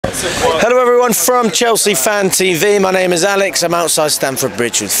Hello everyone from Chelsea Fan TV. My name is Alex. I'm outside Stamford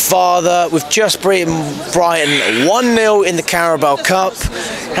Bridge with Fathur. We've just beaten Brighton 1-0 in the Carabao Cup.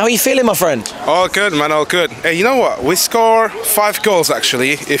 How are you feeling, my friend? All good, man, all good. Hey, you know what? We score 5 goals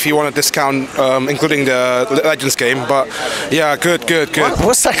actually, if you want to discount including the Legends game. But yeah, good.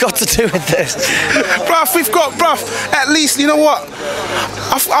 What's that got to do with this? bruv, at least, you know what?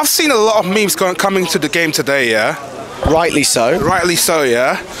 I've seen a lot of memes coming to the game today, yeah? Rightly so. Rightly so,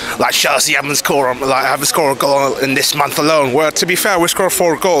 yeah. Like Chelsea haven't scored a goal in this month alone. Well, to be fair, we scored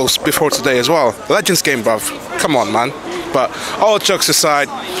 4 goals before today as well. Legends game, bruv. Come on, man. But all jokes aside,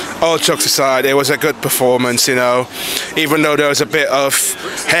 it was a good performance, you know. Even though there was a bit of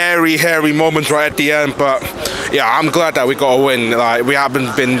hairy moment right at the end, but yeah, I'm glad that we got a win. Like, we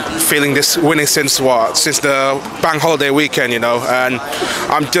haven't been feeling this winning since the bank holiday weekend, you know. And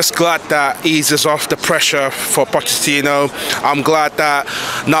I'm just glad that eases off the pressure for Pochettino. I'm glad that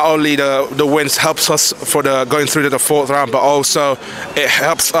not only the wins helps us for going through to the 4th round, but also it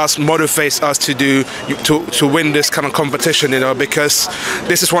helps us, motivates us to win this kind of competition, you know, because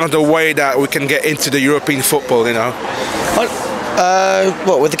this is one of the way that we can get into the European football, you know.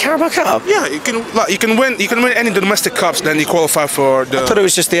 What, with the Carabao Cup? Yeah, you can win any domestic cups, then you qualify for the. I thought it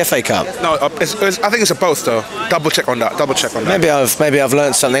was just the FA Cup. No, I think it's a both though. Double check on that. Maybe I've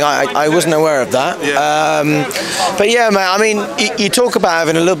learned something. I wasn't aware of that. Yeah. But yeah, man. I mean, you talk about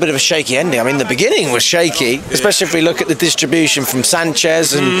having a little bit of a shaky ending. I mean, the beginning was shaky, especially if we look at the distribution from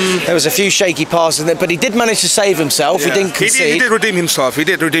Sanchez, and there was a few shaky passes in there. But he did manage to save himself. Yeah. He didn't concede. He did redeem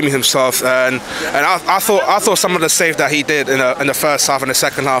himself. And I thought some of the save that he did in the first half and the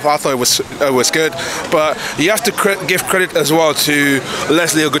second half, I thought it was good. But you have to give credit as well to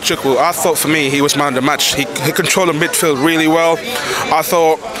Leslie Ugochukwu. I thought for me he was man of the match. He controlled the midfield really well. I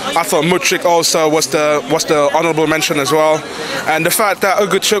thought Mudryk also was the honourable mention as well. And the fact that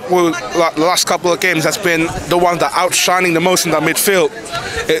Ugochukwu, like the last couple of games, has been the one that outshining the most in that midfield,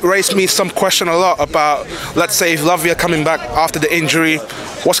 it raised me some question a lot about, let's say, if Lavia coming back after the injury,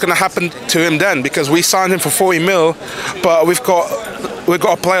 what's going to happen to him then? Because we signed him for 40 mil, but we've got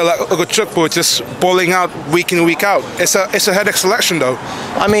a player like Ugochukwu just balling out week in, week out. It's a headache selection though.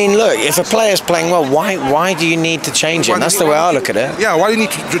 I mean, look, if a player's playing well, why do you need to change him? That's the way I look at it. Yeah, why do you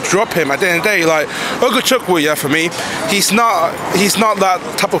need to drop him? At the end of the day, like Ugochukwu, yeah, for me, he's not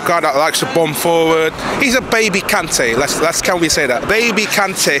that type of guy that likes to bomb forward. He's a baby Kante. Can we say that? Baby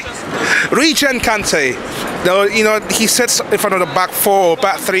Kante, regen Kante. You know, he sits in front of the back 4 or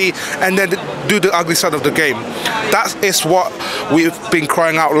back 3 and then do the ugly side of the game. That is what we've been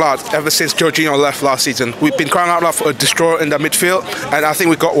crying out loud ever since Jorginho left last season. We've been crying out loud for a destroyer in the midfield, and I think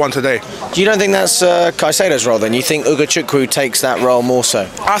we got one today. You don't think that's Caicedo's role then? You think Ugochukwu takes that role more so?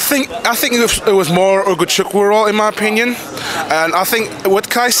 I think it was more Ugochukwu role in my opinion, and I think with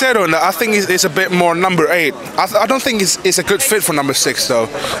Caicedo, I think it's a bit more number 8. I don't think it's a good fit for number 6 though.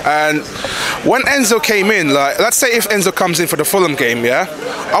 And when Enzo came in, like, let's say if Enzo comes in for the Fulham game, yeah,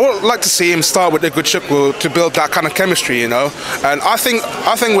 I would like to see him start with Ugochukwu to build that kind of chemistry, you know. And I think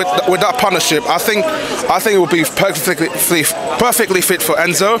with that partnership, I think it would be perfectly fit for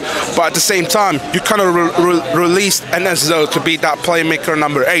Enzo. But at the same time, you kind of release Enzo to be that playmaker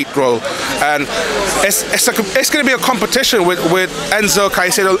number 8 role. And it's going to be a competition with Enzo,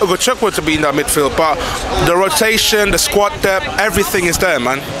 Caicedo, Ugochukwu to be in that midfield. But the rotation, the squad depth, everything is there,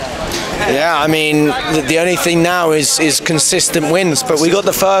 man. Yeah, I mean, the only thing now is consistent wins, but we got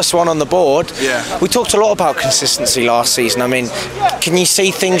the first one on the board. Yeah. We talked a lot about consistency last season. I mean, can you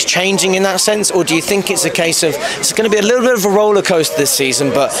see things changing in that sense, or do you think it's a case of it's going to be a little bit of a roller coaster this season,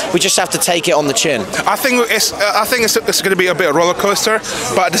 but we just have to take it on the chin? I think it's going to be a bit of a roller coaster,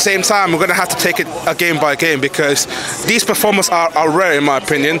 but at the same time, we're going to have to take it game by game because these performances are rare in my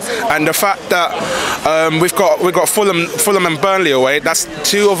opinion, and the fact that we've got Fulham and Burnley away. That's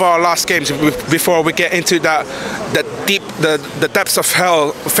 2 of our last games before we get into the depths of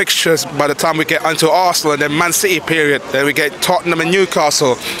hell fixtures by the time we get onto Arsenal and then Man City period. Then we get Tottenham and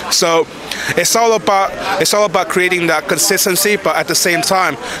Newcastle. So it's all about creating that consistency, but at the same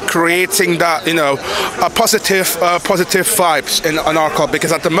time creating that, you know, a positive vibes on our club.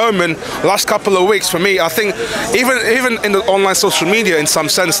 Because at the moment, last couple of weeks for me, I think even in the online social media, in some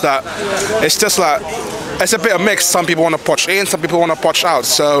sense, that it's just like it's a bit of mix. Some people want to poach in, some people want to poach out.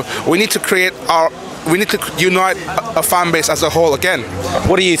 So we need to unite a fan base as a whole again.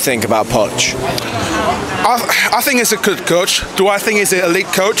 What do you think about Poch? I think he's a good coach. Do I think he's an elite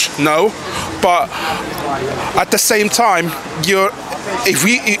coach? No. But at the same time,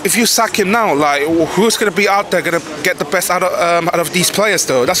 if you sack him now, like, who's going to be out there going to get the best out of these players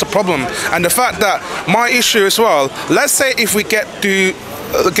though? That's a problem. And the fact that my issue as well, let's say if we get to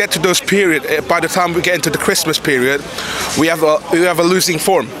get to those period, by the time we get into the Christmas period, we have a losing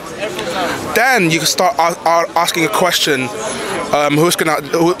form. Then you can start asking a question: who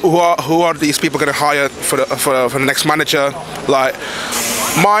are these people going to hire for the next manager? Like,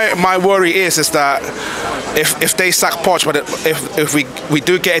 my worry is that if they sack Poch, but if we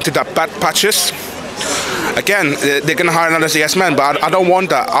do get into that bad patches, again, they're going to hire another CS man, but I don't want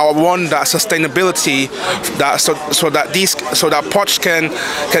that. I want that sustainability, so that Poch can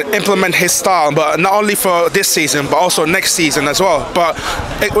implement his style, but not only for this season, but also next season as well. But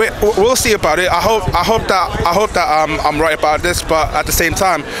we'll see about it. I hope that I'm right about this, but at the same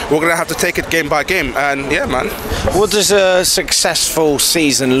time, we're going to have to take it game by game. And yeah, man. What does a successful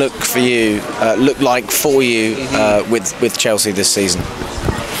season look like for you with Chelsea this season?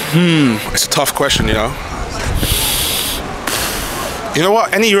 It's a tough question, you know. You know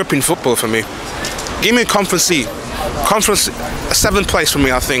what? Any European football for me. Give me a Conference C. Conference 7th place for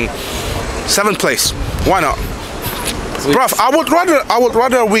me, I think. 7th place. Why not? Bruv, I would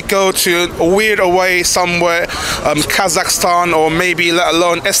rather we go to a weird away somewhere, Kazakhstan, or maybe let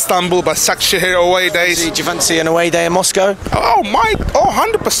alone Istanbul, but Sakshahir away days. Do you fancy an away day in Moscow? Oh my,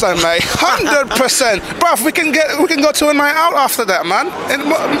 100%, mate, 100%. Bruv, we can go to a night out after that, man. And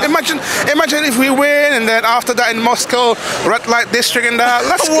imagine if we win, and then after that in Moscow, red light district and that.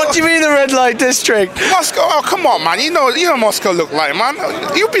 Let's go. What do you mean the red light district? Moscow? Oh come on, man. You know Moscow look like, man.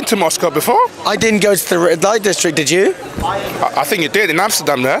 You've been to Moscow before? I didn't go to the red light district. Did you? I think you did in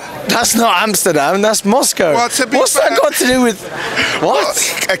Amsterdam there. That's not Amsterdam, that's Moscow. Well, what's that got to do with... What?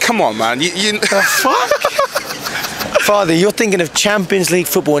 Hey, come on, man. You the fuck? Father, you're thinking of Champions League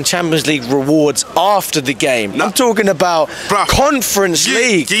football and Champions League rewards after the game. No. I'm talking about Conference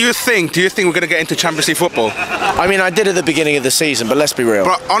League. Do you think we're going to get into Champions League football? I mean, I did at the beginning of the season, but let's be real.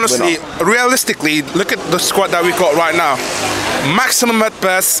 But honestly, realistically, look at the squad that we've got right now. Maximum at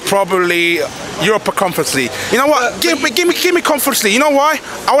best, probably Europa Conference League. You know what? Give me Conference League. You know why?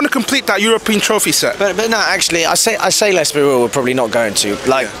 I want to complete that European trophy set. But no, actually, I say let's be real. We're probably not going to.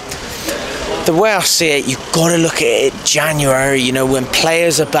 Like, the way I see it, you've got to look at it January, you know, when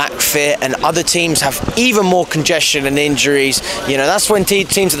players are back fit and other teams have even more congestion and injuries. You know, that's when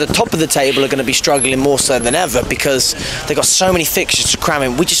teams at the top of the table are going to be struggling more so than ever because they've got so many fixtures to cram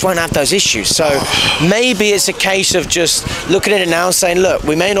in. We just won't have those issues. So maybe it's a case of just looking at it now and saying, look,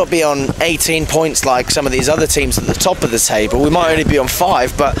 we may not be on 18 points like some of these other teams at the top of the table. We might only be on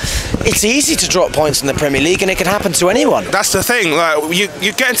 5, but it's easy to drop points in the Premier League and it can happen to anyone. That's the thing. Like, you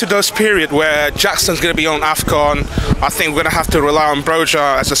get into those periods where Jackson's going to be on AFCON. I think we're going to have to rely on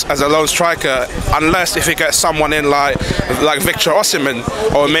Broja as a lone striker, unless if we get someone in like Victor Osimhen,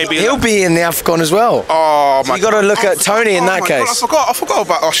 or maybe he'll be in the AFCON as well. Oh my! You got to look at Tony in that case. God, I forgot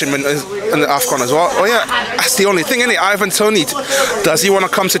about Osimhen in the AFCON as well. Oh yeah, that's the only thing, isn't it? Ivan Toney, does he want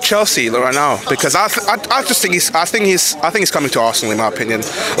to come to Chelsea right now? Because I just think he's coming to Arsenal in my opinion.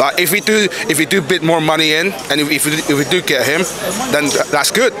 Like if we do bid more money in, and if we do get him, then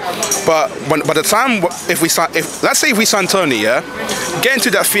that's good. But by the time let's say if we sign Tony, yeah, get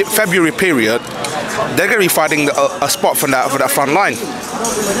into that February period, they're gonna be fighting a spot for that front line.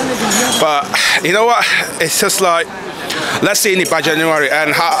 But you know what? It's just like, let's see it by January,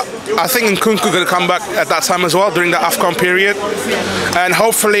 and I think Nkunku gonna come back at that time as well during the AFCON period, and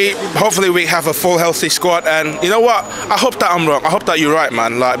hopefully we have a full healthy squad. And you know what? I hope that I'm wrong. I hope that you're right,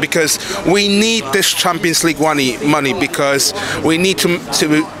 man. Like, because we need this Champions League money because we need to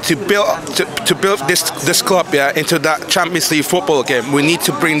build this club, yeah, into that Champions League football game. We need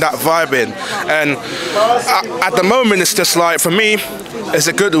to bring that vibe in, and at the moment it's just like, for me, it's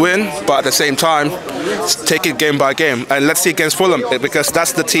a good win, but at the same time, take it game by game, and let's see against Fulham, because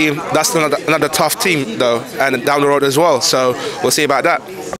that's the team. That's another tough team though, and down the road as well. So we'll see about that.